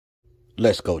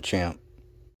Let's go, champ.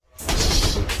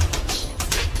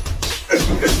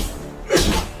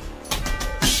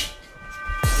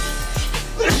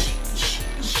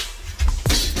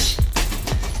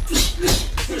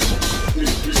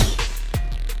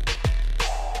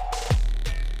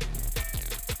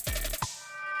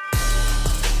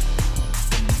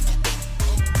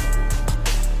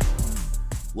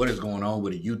 What is going on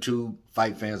with the YouTube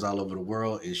fight fans all over the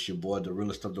world? It's your boy, the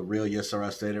realest of the real. Yes, sir, I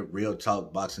said it. Real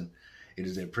talk boxing. It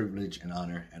is a privilege and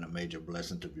honor and a major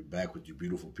blessing to be back with you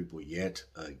beautiful people yet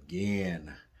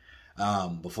again.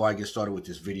 Before I get started with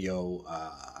this video,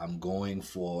 I'm going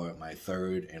for my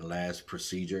third and last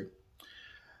procedure.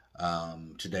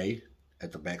 Today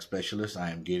at the back specialist,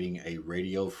 I am getting a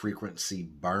radio frequency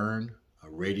burn. A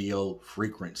radio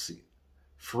frequency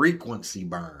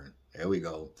burn. There we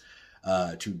go.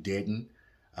 To deaden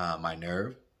my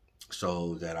nerve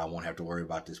so that I won't have to worry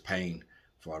about this pain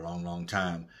for a long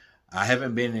time. I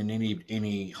haven't been in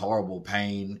any horrible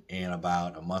pain in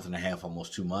about a month and a half,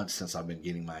 almost 2 months since I've been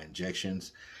getting my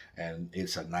injections, and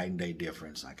it's a night and day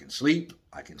difference. I can sleep,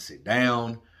 I can sit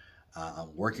down,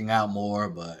 I'm working out more,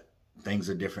 but things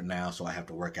are different now, so I have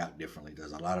to work out differently.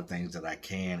 There's a lot of things that I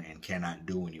can and cannot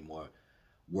do anymore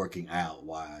working out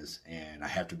wise, and I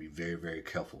have to be very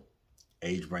careful.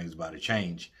 Age brings about a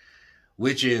change,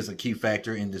 which is a key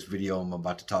factor in this video I'm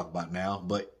about to talk about now.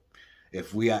 But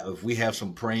if we have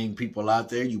some praying people out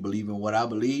there, you believe in what I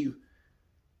believe,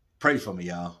 pray for me,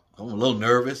 y'all. I'm a little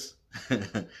nervous,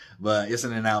 but it's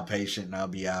an outpatient, and I'll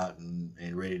be out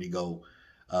and ready to go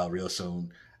real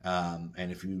soon.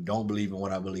 And if you don't believe in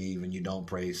what I believe and you don't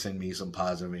pray, send me some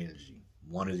positive energy,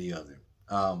 one or the other.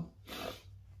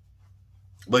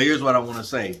 But here's what I want to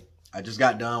say. I just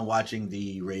got done watching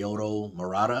the Ryoto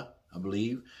Murata, I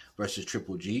believe, versus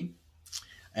Triple G.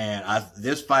 And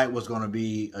this fight was going to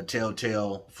be a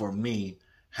telltale for me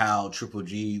how Triple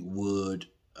G would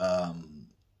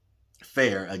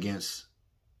fare against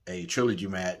a trilogy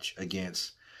match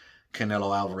against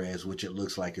Canelo Alvarez, which it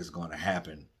looks like is going to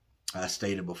happen. I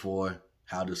stated before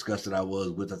how disgusted I was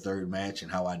with the third match and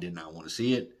how I did not want to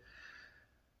see it.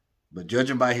 But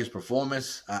judging by his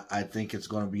performance, I think it's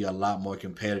going to be a lot more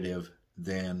competitive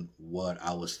than what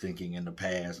I was thinking in the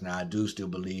past. Now, I do still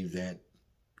believe that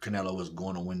Canelo was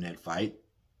going to win that fight,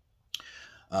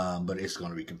 but it's going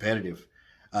to be competitive.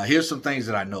 Here's some things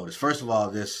that I noticed. First of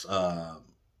all, this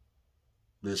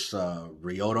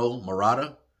Ryoto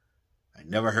Murata, I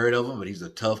never heard of him, but he's a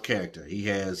tough character.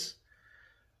 I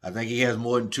think he has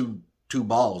more than two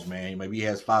balls, man. Maybe he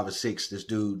has 5 or 6. This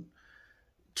dude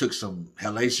took some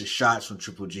hellacious shots from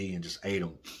Triple G and just ate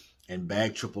him and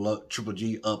bagged Triple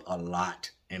G up a lot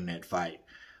in that fight.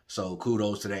 So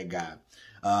kudos to that guy.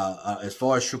 As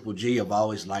far as Triple G, I've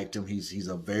always liked him. He's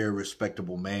a very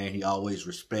respectable man. He always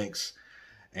respects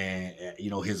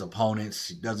his opponents.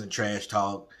 He doesn't trash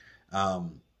talk.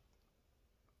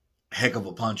 Heck of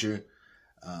a puncher.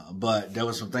 But there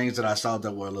were some things that I saw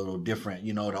that were a little different.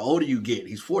 You know, the older you get,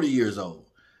 he's 40 years old.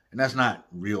 And that's not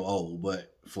real old,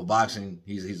 but for boxing,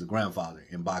 he's a grandfather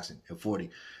in boxing at 40.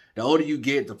 The older you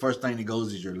get, the first thing that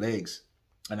goes is your legs.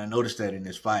 And I noticed that in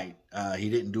this fight. He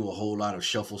didn't do a whole lot of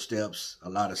shuffle steps, a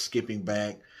lot of skipping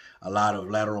back, a lot of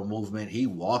lateral movement. He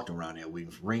walked around that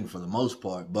ring for the most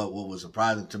part. But what was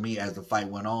surprising to me as the fight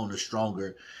went on, the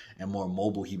stronger and more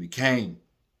mobile he became.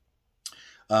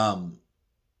 Triple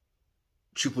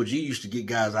G used to get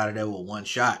guys out of there with one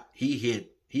shot. He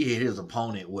hit his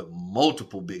opponent with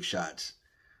multiple big shots,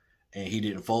 and he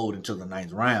didn't fold until the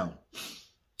 9th round.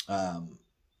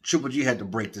 Triple G had to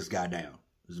break this guy down.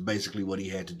 This is basically what he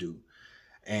had to do.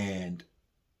 And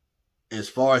as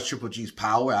far as Triple G's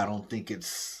power, I don't think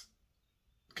it's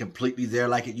completely there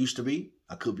like it used to be.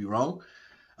 I could be wrong.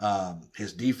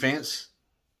 His defense,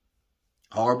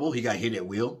 horrible. He got hit at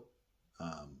will.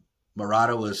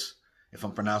 Murata was, if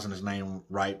I'm pronouncing his name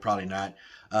right, probably not,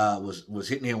 was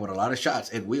hitting him with a lot of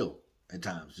shots at will at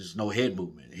times. Just no head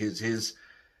movement. His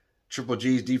Triple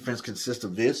G's defense consists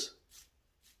of this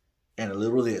and a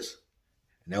little of this.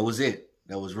 And that was it.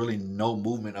 There was really no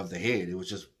movement of the head. It was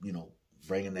just,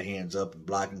 bringing the hands up and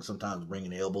blocking, sometimes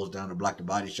bringing the elbows down to block the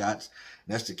body shots.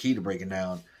 And that's the key to breaking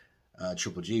down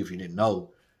Triple G, if you didn't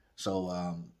know.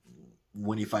 So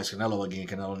when he fights Canelo again,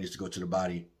 Canelo needs to go to the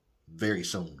body very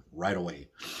soon, right away.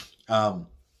 The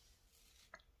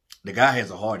guy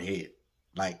has a hard head.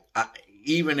 Like,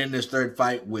 even in this third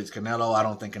fight with Canelo, I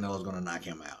don't think Canelo's going to knock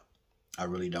him out. I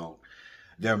really don't.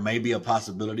 There may be a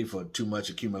possibility for too much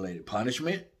accumulated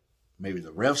punishment. Maybe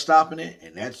the ref stopping it,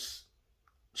 and that's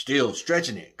still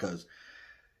stretching it because,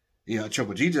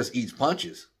 Triple G just eats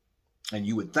punches. And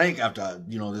you would think after,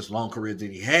 this long career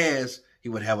that he has, he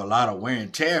would have a lot of wear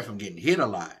and tear from getting hit a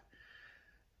lot.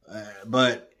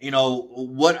 But, you know,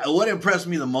 what impressed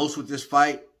me the most with this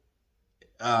fight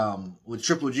with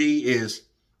Triple G is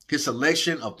his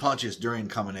selection of punches during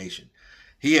combination.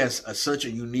 He has such a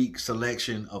unique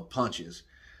selection of punches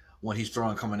when he's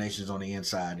throwing combinations on the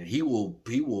inside. And he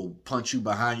will punch you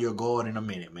behind your guard in a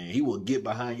minute, man. He will get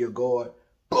behind your guard,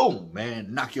 boom,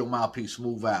 man, knock your mouthpiece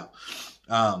smooth out.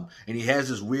 And he has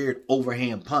this weird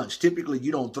overhand punch. Typically,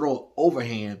 you don't throw an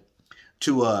overhand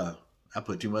to I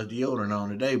put too much deodorant on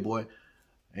today, boy.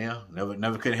 Yeah,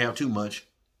 never could have too much.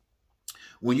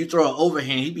 When you throw an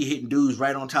overhand, he be hitting dudes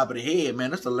right on top of the head,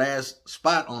 man. That's the last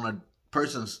spot on a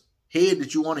person's head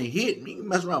that you want to hit. You can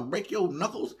mess around, break your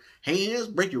knuckles, hands,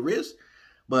 break your wrist.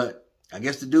 But I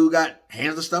guess the dude got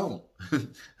hands of stone.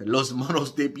 Los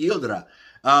monos de piedra.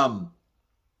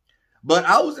 But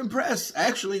I was impressed,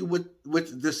 actually, with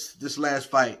this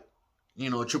last fight, you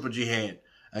know, Triple G had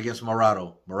against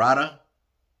Murata.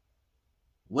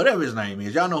 Whatever his name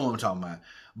is. Y'all know who I'm talking about.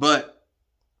 But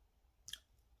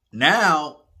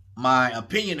now my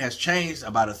opinion has changed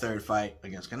about a third fight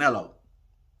against Canelo.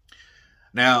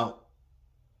 Now,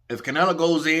 if Canelo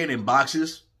goes in and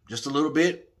boxes just a little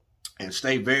bit and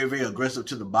stay very, very aggressive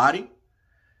to the body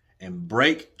and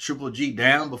break Triple G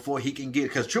down before he can get,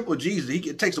 because Triple G,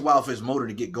 it takes a while for his motor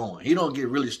to get going. He don't get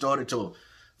really started till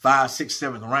 5th,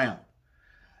 6th, 7th round.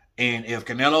 And if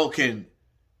Canelo can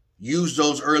use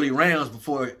those early rounds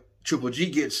before Triple G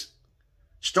gets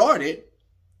started,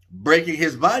 breaking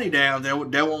his body down, there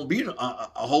won't be a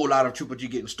whole lot of Triple G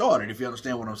getting started, if you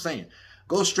understand what I'm saying.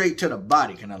 Go straight to the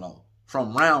body, Canelo,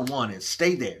 from round one and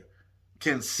stay there.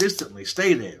 Consistently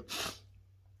stay there.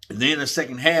 And then the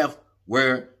second half,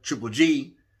 where Triple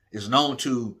G is known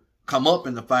to come up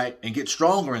in the fight and get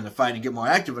stronger in the fight and get more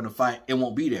active in the fight, it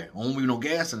won't be there. It won't be no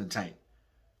gas in the tank.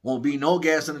 Won't be no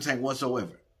gas in the tank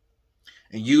whatsoever.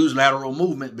 And use lateral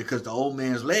movement, because the old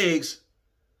man's legs,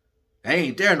 they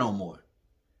ain't there no more.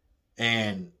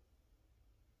 And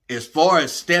as far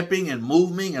as stepping and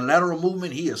moving and lateral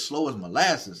movement, he is slow as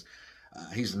molasses.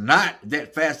 He's not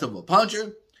that fast of a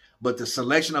puncher, but the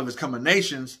selection of his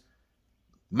combinations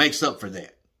makes up for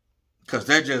that, because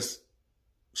they're just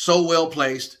so well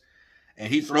placed,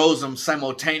 and he throws them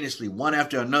simultaneously, one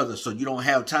after another, so you don't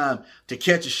have time to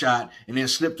catch a shot and then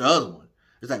slip the other one.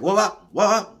 It's like, whoa.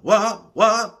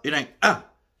 It ain't,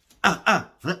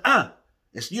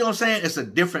 It's, you know what I'm saying? It's a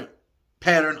different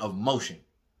pattern of motion.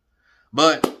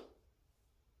 But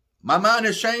my mind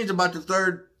has changed about the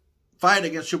third fight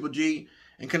against Triple G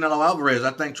and Canelo Alvarez. I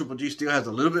think Triple G still has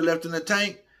a little bit left in the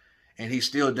tank, and he's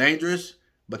still dangerous.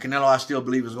 But Canelo, I still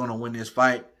believe, is going to win this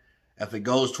fight. If it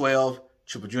goes 12,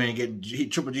 Triple G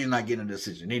is not getting a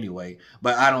decision anyway.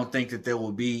 But I don't think that there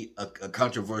will be a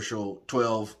controversial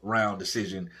 12-round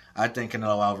decision. I think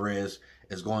Canelo Alvarez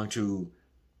is going to,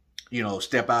 you know,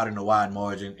 step out in a wide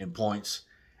margin in points,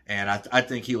 and I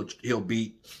think he'll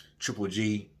beat Triple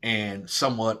G in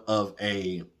somewhat of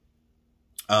a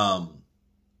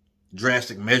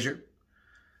drastic measure.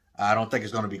 I don't think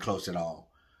it's going to be close at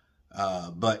all,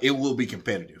 but it will be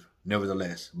competitive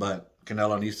nevertheless. But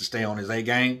Canelo needs to stay on his A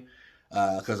game,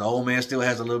 because the old man still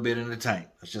has a little bit in the tank.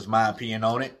 That's just my opinion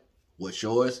on it. What's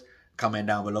yours? Comment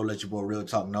down below. Let your boy Real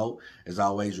Talk know. As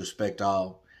always, respect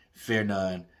all, fear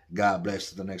none. God bless.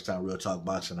 Till the next time, Real Talk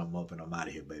Boxing. I'm up and I'm out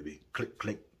of here, baby. Click,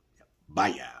 click. Bye,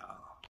 y'all.